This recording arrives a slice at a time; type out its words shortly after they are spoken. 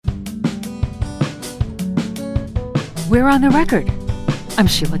We're on the record. I'm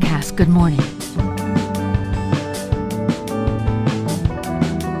Sheila Cass. Good morning.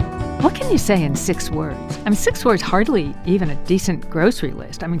 What can you say in 6 words? 6 words, hardly even a decent grocery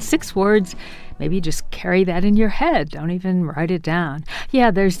list. 6 words, maybe you just carry that in your head. Don't even write it down.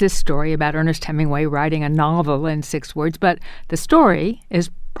 Yeah, there's this story about Ernest Hemingway writing a novel in 6 words, but the story is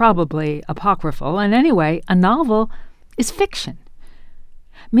probably apocryphal. And anyway, a novel is fiction.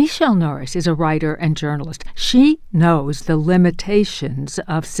 Michele Norris is a writer and journalist. She knows the limitations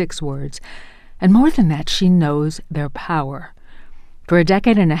of 6 words. And more than that, she knows their power. For a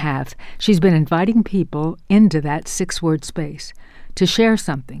decade and a half, she's been inviting people into that 6-word space to share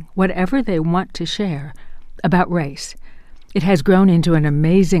something, whatever they want to share, about race. It has grown into an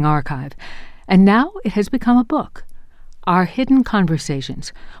amazing archive, and now it has become a book. Our Hidden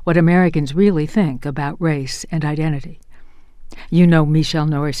Conversations, What Americans Really Think About Race and Identity. You know Michele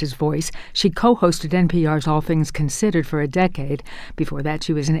Norris's voice. She co-hosted NPR's All Things Considered for a decade. Before that,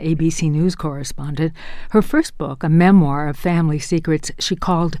 she was an ABC News correspondent. Her first book, a memoir of family secrets, she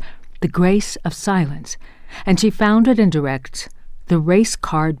called The Grace of Silence. And she founded and directs the Race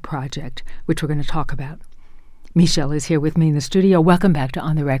Card Project, which we're going to talk about. Michele is here with me in the studio. Welcome back to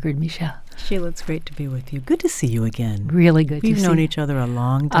On the Record, Michele. Sheila, it's great to be with you. Good to see you again. Really good to see you. We've known each other a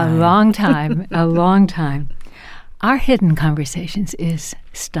long time. A long time, a long time. Our Hidden Conversations is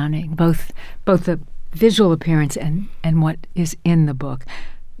stunning, both the visual appearance and what is in the book.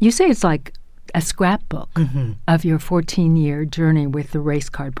 You say it's like a scrapbook of your 14-year journey with the Race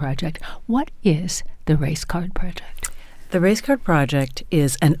Card Project. What is the Race Card Project? The Race Card Project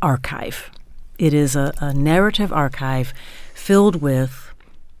is an archive. It is a narrative archive filled with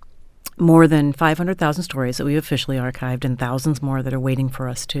more than 500,000 stories that we've officially archived and thousands more that are waiting for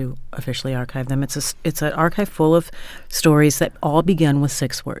us to officially archive them. It's an archive full of stories that all begin with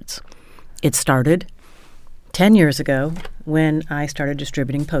 6 words. It started 10 years ago when I started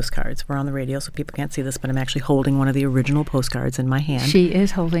distributing postcards. We're on the radio, so people can't see this, but I'm actually holding one of the original postcards in my hand. She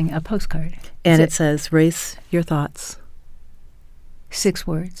is holding a postcard. And it says, "Race your thoughts." 6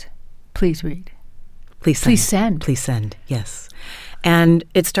 words. Please read. Please send. Please send. Please send, yes. And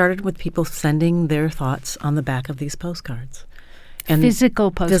it started with people sending their thoughts on the back of these postcards. And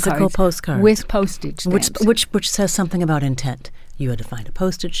physical postcards. With postage stamps. Which says something about intent. You had to find a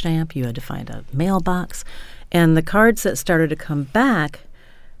postage stamp. You had to find a mailbox. And the cards that started to come back,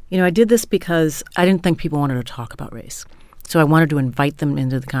 I did this because I didn't think people wanted to talk about race. So I wanted to invite them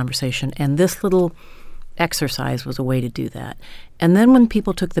into the conversation. And this little exercise was a way to do that. And then when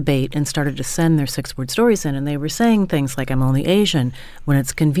people took the bait and started to send their 6-word stories in, and they were saying things like, "I'm only Asian. When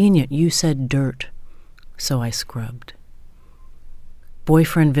it's convenient, you said dirt, so I scrubbed.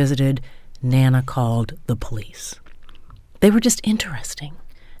 Boyfriend visited, Nana called the police." They were just interesting.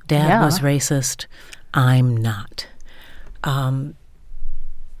 Dad was racist. I'm not.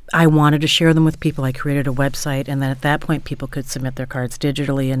 I wanted to share them with people. I created a website, and then at that point, people could submit their cards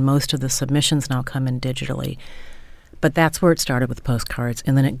digitally, and most of the submissions now come in digitally. But that's where it started with postcards,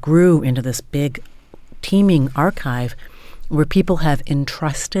 and then it grew into this big teeming archive where people have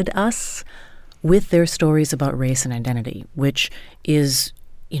entrusted us with their stories about race and identity, which is,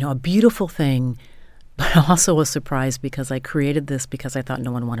 a beautiful thing, but also a surprise because I created this because I thought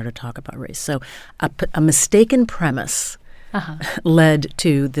no one wanted to talk about race. So a mistaken premise led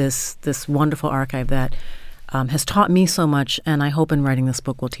to this wonderful archive that has taught me so much, and I hope in writing this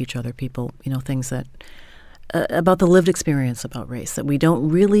book will teach other people, things that about the lived experience about race that we don't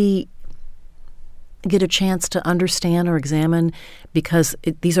really get a chance to understand or examine because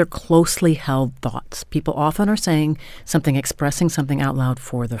these are closely held thoughts. People often are saying something, expressing something out loud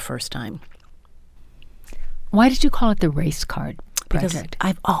for the first time. Why did you call it the Race Card Project? Because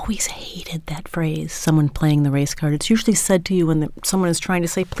I've always hated that phrase, someone playing the race card. It's usually said to you when someone is trying to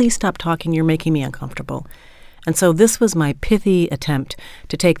say, "Please stop talking, you're making me uncomfortable." And so this was my pithy attempt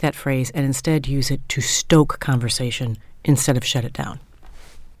to take that phrase and instead use it to stoke conversation instead of shut it down.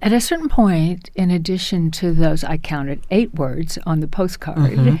 At a certain point, in addition to those, I counted 8 words on the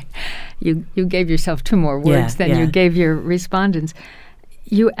postcard. You gave yourself 2 more words than you gave your respondents.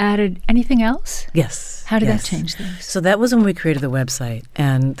 You added anything else? Yes. How did that change things? So that was when we created the website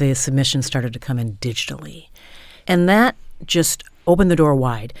and the submissions started to come in digitally. And that just opened the door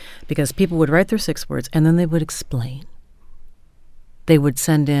wide because people would write their 6 words and then they would explain. They would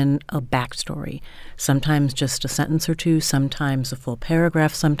send in a backstory, sometimes just a sentence or 2, sometimes a full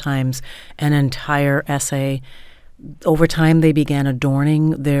paragraph, sometimes an entire essay. Over time, they began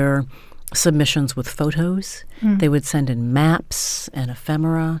adorning their submissions with photos. They would send in maps and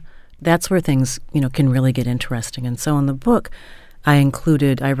ephemera. That's where things, can really get interesting. And so in the book, I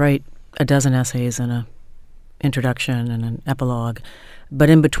write a dozen essays and introduction and an epilogue. But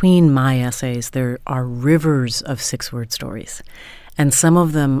in between my essays, there are rivers of 6-word stories. And some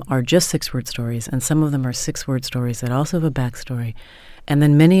of them are just 6-word stories, and some of them are 6-word stories that also have a backstory. And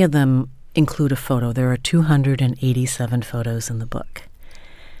then many of them include a photo. There are 287 photos in the book.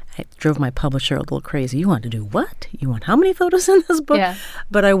 I drove my publisher a little crazy. You want to do what? You want how many photos in this book? Yeah.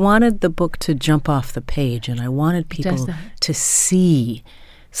 But I wanted the book to jump off the page, and I wanted people to see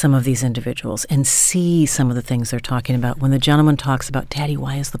some of these individuals and see some of the things they're talking about. When the gentleman talks about, Daddy,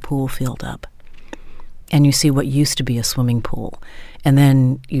 why is the pool filled up? And you see what used to be a swimming pool. And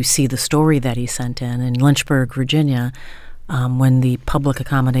then you see the story that he sent in Lynchburg, Virginia, when the public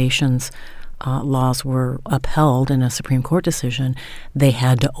accommodations laws were upheld in a Supreme Court decision, they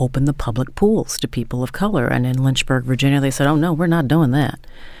had to open the public pools to people of color. And in Lynchburg, Virginia, they said, oh, no, we're not doing that.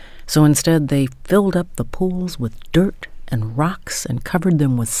 So instead, they filled up the pools with dirt and rocks and covered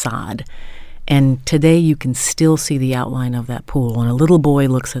them with sod. And today you can still see the outline of that pool. And a little boy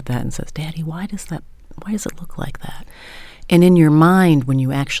looks at that and says, Daddy, why does it look like that? And in your mind, when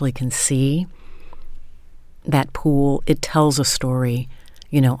you actually can see that pool, it tells a story,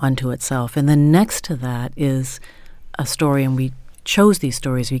 unto itself. And then next to that is a story, and we chose these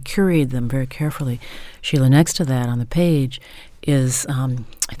stories. We curated them very carefully. Sheila, next to that on the page is, I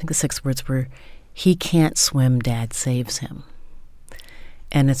think the 6 words were, he can't swim, Dad saves him.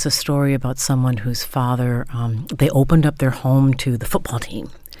 And it's a story about someone whose father, they opened up their home to the football team.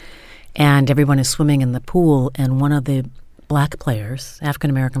 And everyone is swimming in the pool, and one of the black players,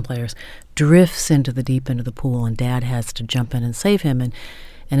 African-American players, drifts into the deep end of the pool, and Dad has to jump in and save him. And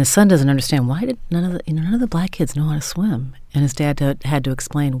his son doesn't understand, why did none of the black kids know how to swim? And his dad had to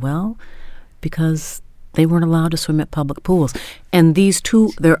explain, well, because they weren't allowed to swim at public pools. And these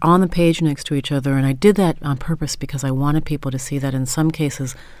two, they're on the page next to each other, and I did that on purpose because I wanted people to see that in some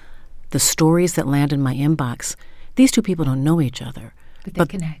cases, the stories that land in my inbox, these two people don't know each other. But they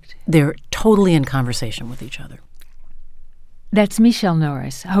connect. They're totally in conversation with each other. That's Michele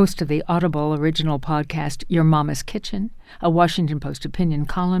Norris, host of the Audible original podcast Your Mama's Kitchen, a Washington Post opinion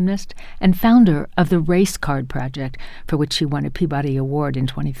columnist, and founder of the Race Card Project, for which she won a Peabody Award in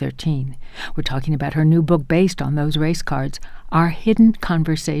 2013. We're talking about her new book based on those race cards, Our Hidden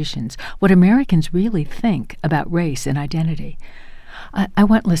Conversations, What Americans Really Think About Race and Identity. I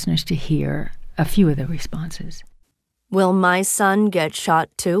want listeners to hear a few of the responses. Will my son get shot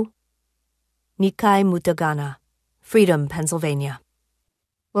too? Nikai Mutagana, Freedom, Pennsylvania.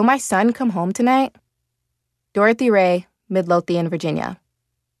 Will my son come home tonight? Dorothy Ray, Midlothian, Virginia.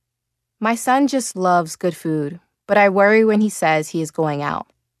 My son just loves good food, but I worry when he says he is going out.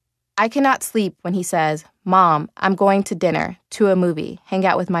 I cannot sleep when he says, Mom, I'm going to dinner, to a movie, hang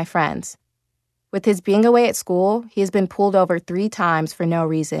out with my friends. With his being away at school, he has been pulled over 3 times for no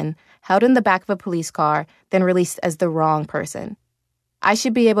reason, held in the back of a police car, then released as the wrong person. I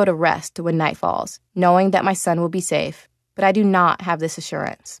should be able to rest when night falls, knowing that my son will be safe, but I do not have this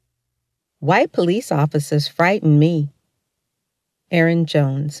assurance. White police officers frighten me. Aaron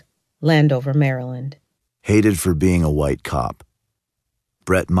Jones, Landover, Maryland. Hated for being a white cop.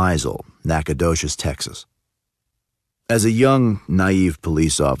 Brett Meisel, Nacogdoches, Texas. As a young, naive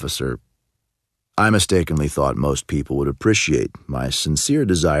police officer, I mistakenly thought most people would appreciate my sincere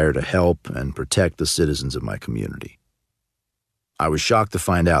desire to help and protect the citizens of my community. I was shocked to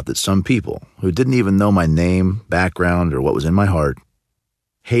find out that some people, who didn't even know my name, background, or what was in my heart,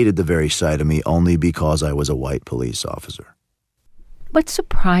 hated the very sight of me only because I was a white police officer. What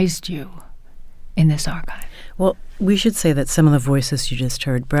surprised you in this archive? Well, we should say that some of the voices you just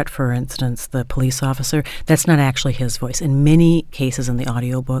heard, Brett, for instance, the police officer, that's not actually his voice. In many cases in the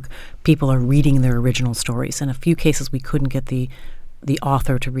audiobook, people are reading their original stories. In a few cases, we couldn't get the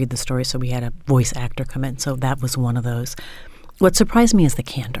author to read the story, so we had a voice actor come in. So that was one of those. What surprised me is the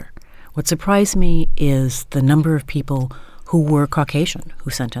candor. What surprised me is the number of people who were Caucasian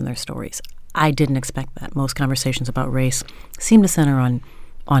who sent in their stories. I didn't expect that. Most conversations about race seem to center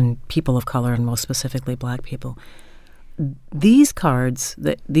on people of color, and most specifically black people. These cards,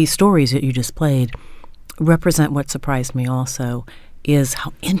 these stories that you just played, represent what surprised me also, is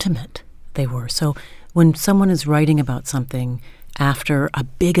how intimate they were. So when someone is writing about something after a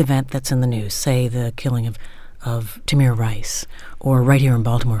big event that's in the news, say the killing of Tamir Rice, or right here in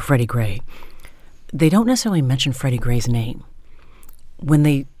Baltimore, Freddie Gray, they don't necessarily mention Freddie Gray's name. When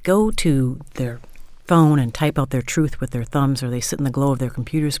they go to their phone and type out their truth with their thumbs, or they sit in the glow of their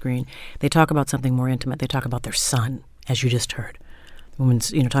computer screen, they talk about something more intimate. They talk about their son, as you just heard. The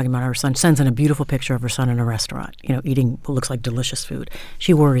woman's, talking about her son, sends in a beautiful picture of her son in a restaurant, eating what looks like delicious food.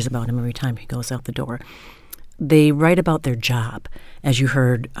 She worries about him every time he goes out the door. they write about their job. As you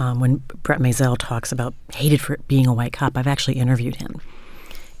heard when Brett Maisel talks about hated for being a white cop, I've actually interviewed him.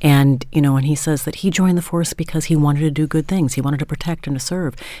 And, and he says that he joined the force because he wanted to do good things. He wanted to protect and to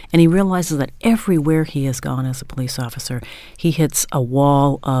serve. And he realizes that everywhere he has gone as a police officer, he hits a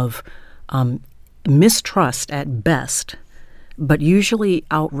wall of mistrust at best, but usually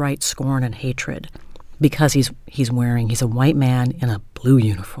outright scorn and hatred because he's a white man in a blue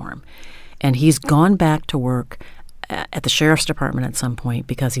uniform. And he's gone back to work at the sheriff's department at some point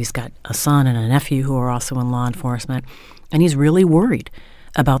because he's got a son and a nephew who are also in law enforcement. And he's really worried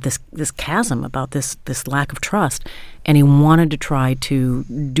about this chasm, about this lack of trust. And he wanted to try to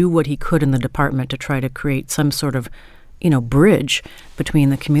do what he could in the department to try to create some sort of, bridge between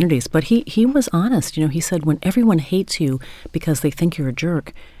the communities. But he was honest. He said when everyone hates you because they think you're a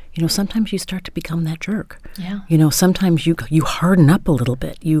jerk, sometimes you start to become that jerk. Yeah. Sometimes you harden up a little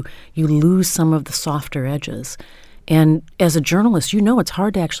bit. You lose some of the softer edges. And as a journalist, it's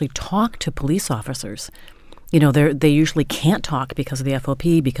hard to actually talk to police officers. They usually can't talk because of the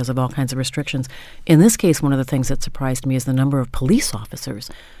FOP, because of all kinds of restrictions. In this case, one of the things that surprised me is the number of police officers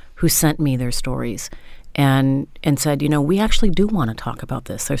who sent me their stories and said, we actually do want to talk about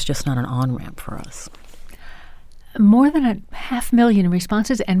this. There's just not an on-ramp for us. More than 500,000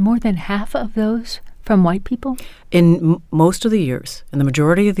 responses, and more than half of those from white people? In most of the years, in the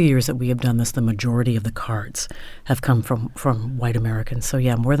majority of the years that we have done this, the majority of the cards have come from white Americans. So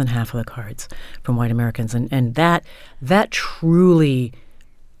yeah, more than half of the cards from white Americans. And that truly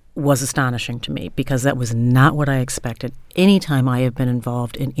was astonishing to me because that was not what I expected. Anytime I have been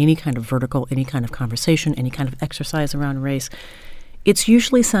involved in any kind of vertical, any kind of conversation, any kind of exercise around race, it's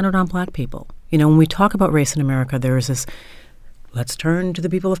usually centered on black people. When we talk about race in America, there is this, let's turn to the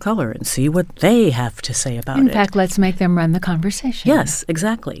people of color and see what they have to say about it. In fact, let's make them run the conversation. Yes,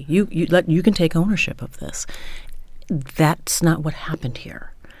 exactly. You can take ownership of this. That's not what happened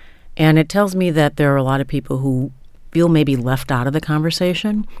here. And it tells me that there are a lot of people who feel maybe left out of the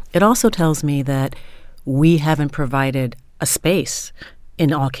conversation. It also tells me that we haven't provided a space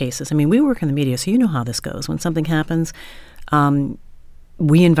in all cases. I mean, we work in the media, so you know how this goes. When something happens,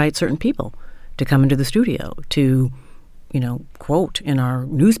 we invite certain people to come into the studio to quote in our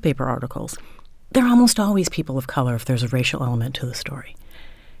newspaper articles. They're almost always people of color if there's a racial element to the story.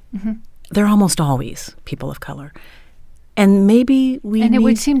 Mm-hmm. They're almost always people of color. And maybe it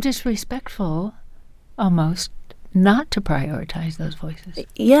would seem disrespectful, almost, not to prioritize those voices.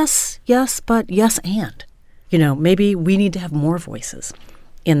 Yes, but yes and. Maybe we need to have more voices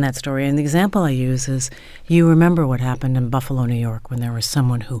in that story. And the example I use is, you remember what happened in Buffalo, New York, when there was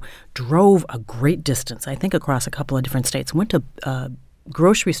someone who drove a great distance, I think across a couple of different states, went to a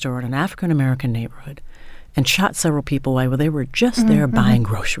grocery store in an African-American neighborhood and shot several people while they were just there buying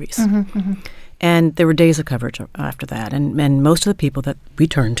groceries. And there were days of coverage after that. And most of the people that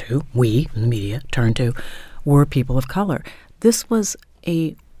we in the media turned to, were people of color. This was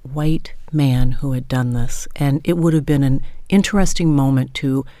a white man who had done this, and it would have been an interesting moment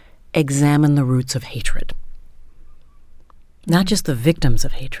to examine the roots of hatred. Not just the victims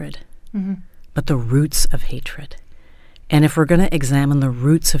of hatred, but the roots of hatred. And if we're going to examine the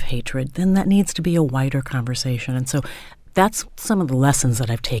roots of hatred, then that needs to be a wider conversation. And so that's some of the lessons that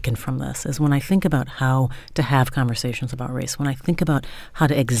I've taken from this, is when I think about how to have conversations about race, when I think about how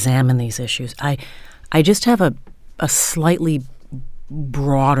to examine these issues, I just have a slightly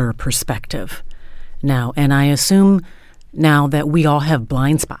broader perspective now. And I assume now that we all have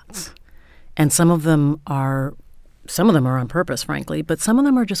blind spots. And some of them are on purpose, frankly, but some of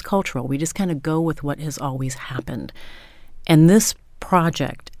them are just cultural. We just kind of go with what has always happened. And this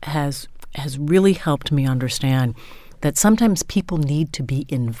project has really helped me understand that sometimes people need to be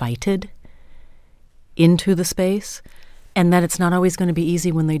invited into the space, and that it's not always going to be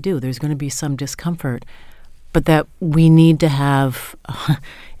easy when they do. There's going to be some discomfort, but that we need to have,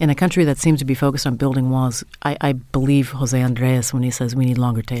 in a country that seems to be focused on building walls, I believe Jose Andres when he says we need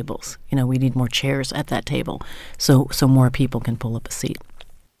longer tables. We need more chairs at that table so more people can pull up a seat.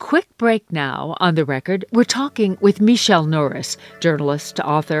 Quick break now. On the record, we're talking with Michele Norris, journalist,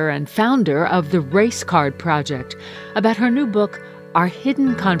 author, and founder of the Race Card Project, about her new book, Our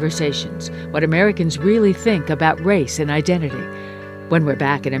Hidden Conversations, What Americans Really Think About Race and Identity. When we're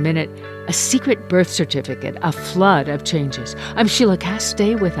back in a minute, a secret birth certificate, a flood of changes. I'm Sheila Cass.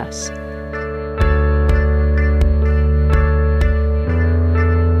 Stay with us.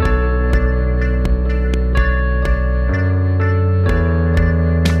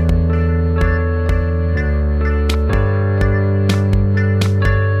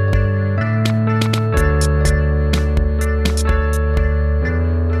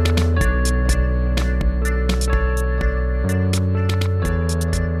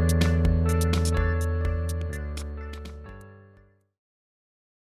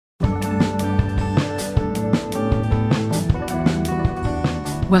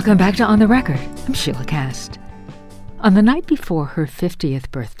 Welcome back to On the Record. I'm Sheila Cast. On the night before her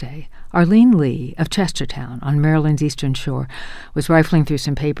 50th birthday, Arlene Lee of Chestertown on Maryland's Eastern Shore was rifling through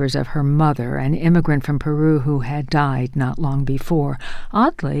some papers of her mother, an immigrant from Peru who had died not long before.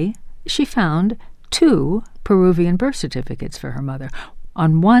 Oddly, she found 2 Peruvian birth certificates for her mother.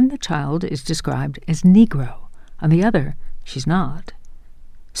 On one, the child is described as Negro. On the other, she's not.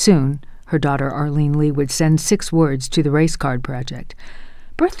 Soon, her daughter Arlene Lee would send 6 words to the Race Card Project.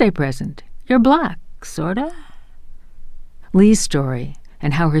 Birthday present. You're black, sorta. Lee's story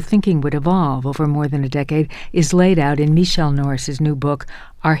and how her thinking would evolve over more than a decade is laid out in Michele Norris's new book,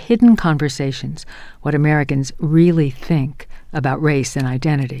 Our Hidden Conversations, What Americans Really Think About Race and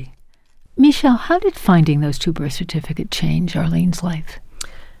Identity. Michele, how did finding those 2 birth certificates change Arlene's life?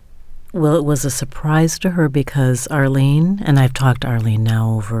 Well, it was a surprise to her because Arlene, and I've talked to Arlene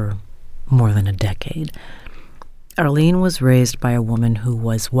now over more than a decade, Arlene was raised by a woman who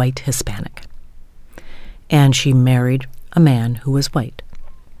was white Hispanic, and she married a man who was white.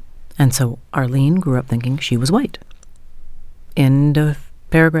 And so Arlene grew up thinking she was white. End of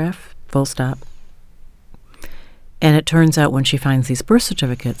paragraph, full stop. And it turns out when she finds these birth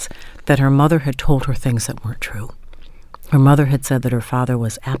certificates that her mother had told her things that weren't true. Her mother had said that her father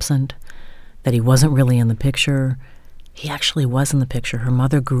was absent, that he wasn't really in the picture. He actually was in the picture. Her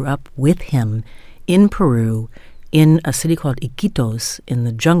mother grew up with him in Peru, in a city called Iquitos, in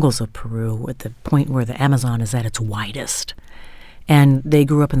the jungles of Peru, at the point where the Amazon is at its widest. And they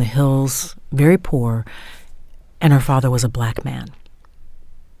grew up in the hills, very poor, and her father was a black man.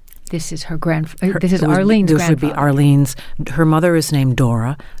 This is this is Arlene's grandfather. This would be Arlene's. Her mother is named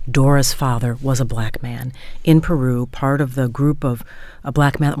Dora. Dora's father was a black man in Peru, part of the group of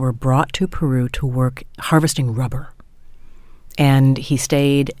black men that were brought to Peru to work harvesting rubber. And he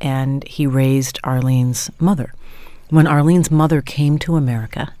stayed and he raised Arlene's mother. When Arlene's mother came to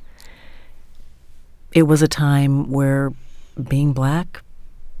America, it was a time where being black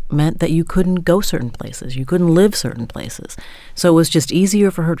meant that you couldn't go certain places. You couldn't live certain places. So it was just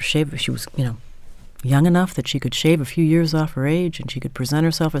easier for her to shave. She was, young enough that she could shave a few years off her age and she could present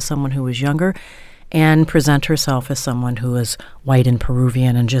herself as someone who was younger and present herself as someone who was white and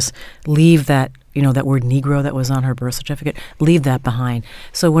Peruvian and just leave that, that word Negro that was on her birth certificate, leave that behind.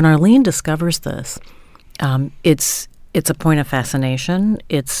 So when Arlene discovers this, it's a point of fascination.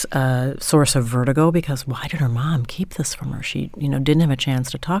 It's a source of vertigo because why did her mom keep this from her? She, didn't have a chance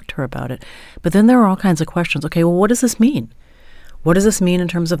to talk to her about it. But then there are all kinds of questions. Okay, well, what does this mean? What does this mean in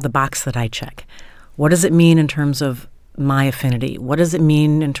terms of the box that I check? What does it mean in terms of my affinity? What does it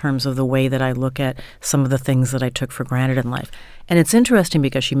mean in terms of the way that I look at some of the things that I took for granted in life? And it's interesting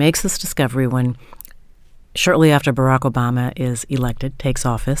because she makes this discovery when shortly after Barack Obama is elected, takes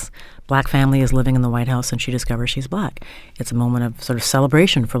office, black family is living in the White House, and she discovers she's black. It's a moment of sort of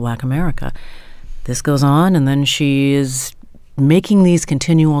celebration for black America. This goes on, and then she is making these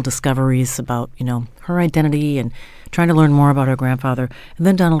continual discoveries about, her identity and trying to learn more about her grandfather. And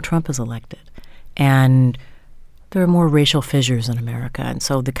then Donald Trump is elected. And there are more racial fissures in America. And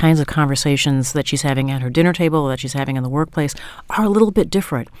so the kinds of conversations that she's having at her dinner table, that she's having in the workplace, are a little bit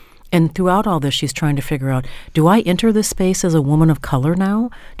different. And throughout all this, she's trying to figure out, do I enter this space as a woman of color now?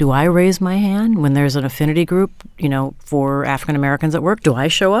 Do I raise my hand when there's an affinity group, for African Americans at work? Do I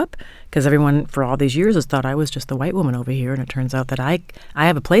show up? Because everyone for all these years has thought I was just the white woman over here, and it turns out that I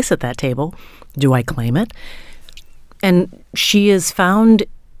have a place at that table. Do I claim it? And she is found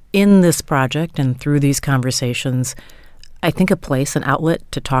in this project and through these conversations, I think, a place, an outlet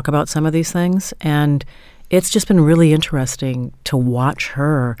to talk about some of these things. And it's just been really interesting to watch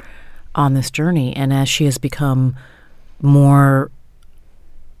her on this journey. And as she has become more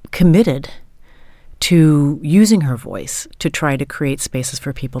committed to using her voice to try to create spaces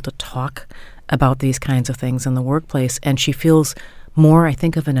for people to talk about these kinds of things in the workplace, and she feels more, I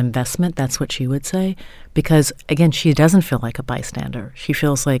think, of an investment, that's what she would say, because, again, she doesn't feel like a bystander. She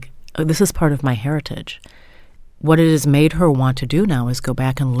feels like, oh, this is part of my heritage. What it has made her want to do now is go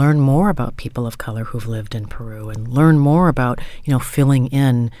back and learn more about people of color who've lived in Peru and learn more about, filling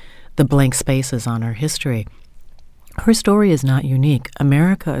in the blank spaces on our history. Her story is not unique.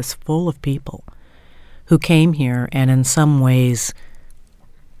 America is full of people who came here and in some ways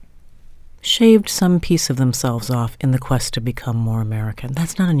shaved some piece of themselves off in the quest to become more American.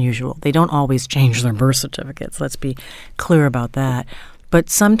 That's not unusual. They don't always change their birth certificates. Let's be clear about that. But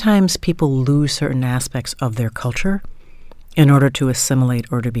sometimes people lose certain aspects of their culture in order to assimilate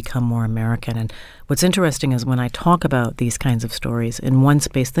or to become more American. And what's interesting is when I talk about these kinds of stories in one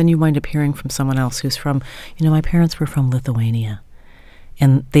space, then you wind up hearing from someone else who's from, my parents were from Lithuania,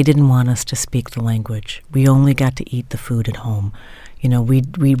 and they didn't want us to speak the language. We only got to eat the food at home.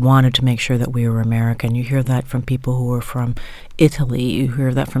 We wanted to make sure that we were American. You hear that from people who are from Italy. You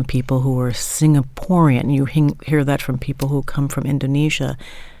hear that from people who are Singaporean. You hear that from people who come from Indonesia.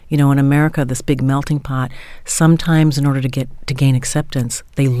 In America, this big melting pot, sometimes in order to gain acceptance,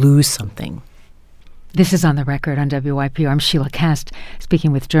 they lose something. This is On the Record on WYPR. I'm Sheila Kast,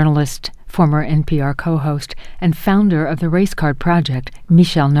 speaking with journalist, former NPR co-host, and founder of the Race Card Project,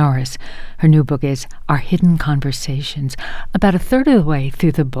 Michele Norris. Her new book is Our Hidden Conversations. About a third of the way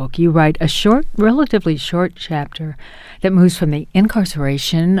through the book, you write a relatively short chapter that moves from the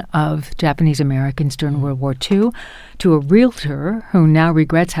incarceration of Japanese Americans during World War II to a realtor who now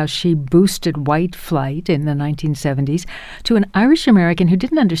regrets how she boosted white flight in the 1970s, to an Irish American who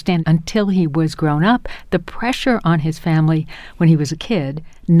didn't understand until he was grown up the pressure on his family when he was a kid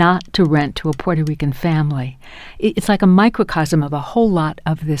not to rent to a Puerto Rican family. It's like a microcosm of a whole lot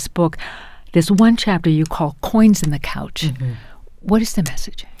of this book. There's one chapter you call Coins in the Couch. Mm-hmm. What is the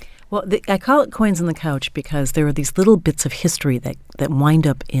message? Well, I call it Coins in the Couch because there are these little bits of history that wind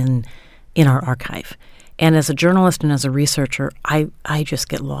up in our archive. And as a journalist and as a researcher, I just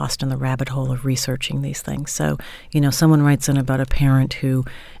get lost in the rabbit hole of researching these things. So, someone writes in about a parent who,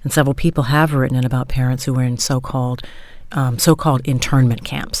 and several people have written in about parents who were in so-called internment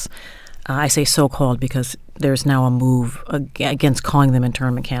camps. I say so-called because there's now a move against calling them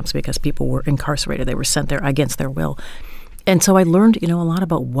internment camps because people were incarcerated. They were sent there against their will. And so I learned, a lot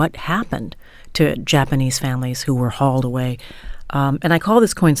about what happened to Japanese families who were hauled away. And I call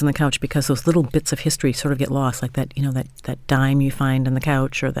this Coins in the Couch because those little bits of history sort of get lost, like that, that dime you find in the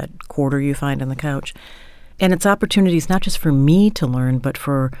couch or that quarter you find in the couch. And it's opportunities not just for me to learn, but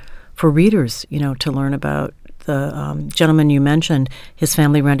for readers, to learn about the gentleman you mentioned. His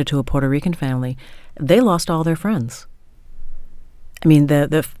family rented to a Puerto Rican family. They lost all their friends. I mean,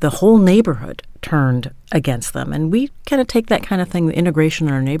 the whole neighborhood turned against them. And we kind of take that kind of thing, the integration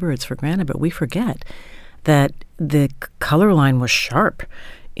in our neighborhoods, for granted, but we forget that the color line was sharp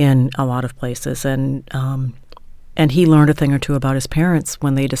in a lot of places. And he learned a thing or two about his parents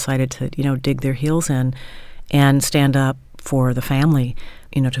when they decided to, dig their heels in and stand up for the family,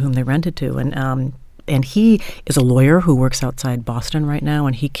 to whom they rented to. And he is a lawyer who works outside Boston right now,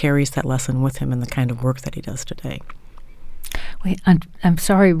 and he carries that lesson with him in the kind of work that he does today. Wait, I'm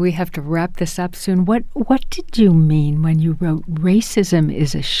sorry, we have to wrap this up soon. What did you mean when you wrote racism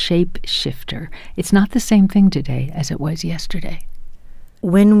is a shape shifter? It's not the same thing today as it was yesterday.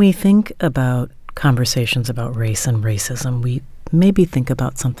 When we think about conversations about race and racism, we maybe think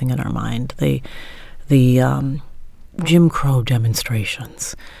about something in our mind. The Jim Crow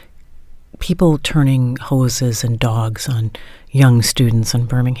demonstrations, people turning hoses and dogs on young students in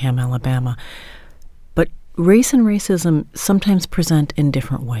Birmingham, Alabama. But race and racism sometimes present in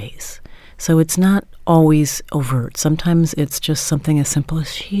different ways. So it's not always overt. Sometimes it's just something as simple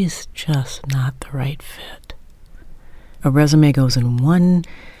as she's just not the right fit. A resume goes in the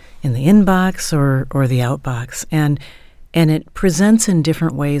inbox or the outbox, and it presents in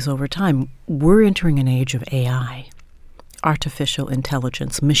different ways over time. We're entering an age of AI. Artificial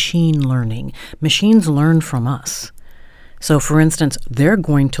intelligence, machine learning. Machines learn from us. So, for instance, they're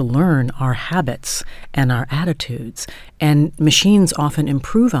going to learn our habits and our attitudes, and machines often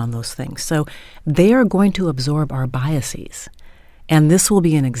improve on those things. So they are going to absorb our biases. And this will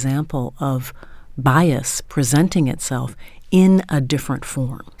be an example of bias presenting itself in a different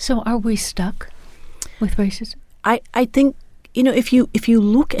form. So are we stuck with racism? I think, if you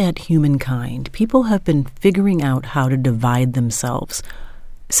look at humankind, people have been figuring out how to divide themselves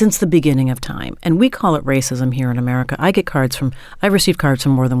since the beginning of time. And we call it racism here in America. I receive cards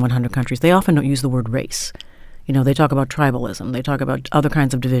from more than 100 countries. They often don't use the word race. They talk about tribalism. They talk about other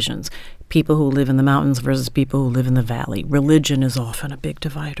kinds of divisions. People who live in the mountains versus people who live in the valley. Religion is often a big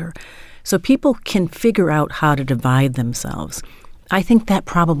divider. So people can figure out how to divide themselves. I think that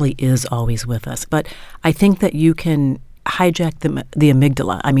probably is always with us. But I think that you can hijack the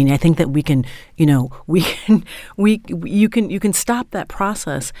amygdala. I mean, I think that we can, you can stop that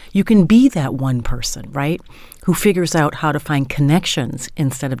process. You can be that one person, right, who figures out how to find connections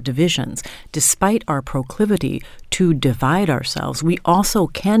instead of divisions. Despite our proclivity to divide ourselves, we also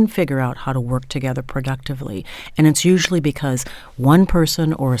can figure out how to work together productively. And it's usually because one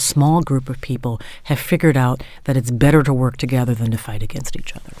person or a small group of people have figured out that it's better to work together than to fight against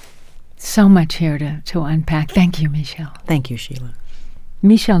each other. So much here to unpack. Thank you, Michele. Thank you, Sheila.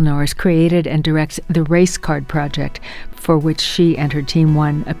 Michele Norris created and directs the Race Card Project, for which she and her team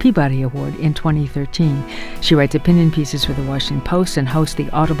won a Peabody Award in 2013. She writes opinion pieces for the Washington Post and hosts the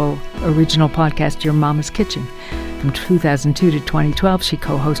Audible original podcast Your Mama's Kitchen. From 2002 to 2012, she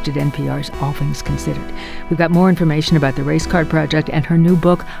co-hosted NPR's All Things Considered. We've got more information about the Race Card Project and her new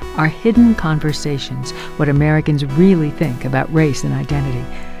book, Our Hidden Conversations, What Americans Really Think About Race and Identity,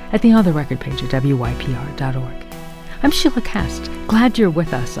 at the On the Record page at wypr.org. I'm Sheila Kast. Glad you're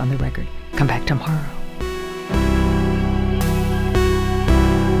with us on The Record. Come back tomorrow.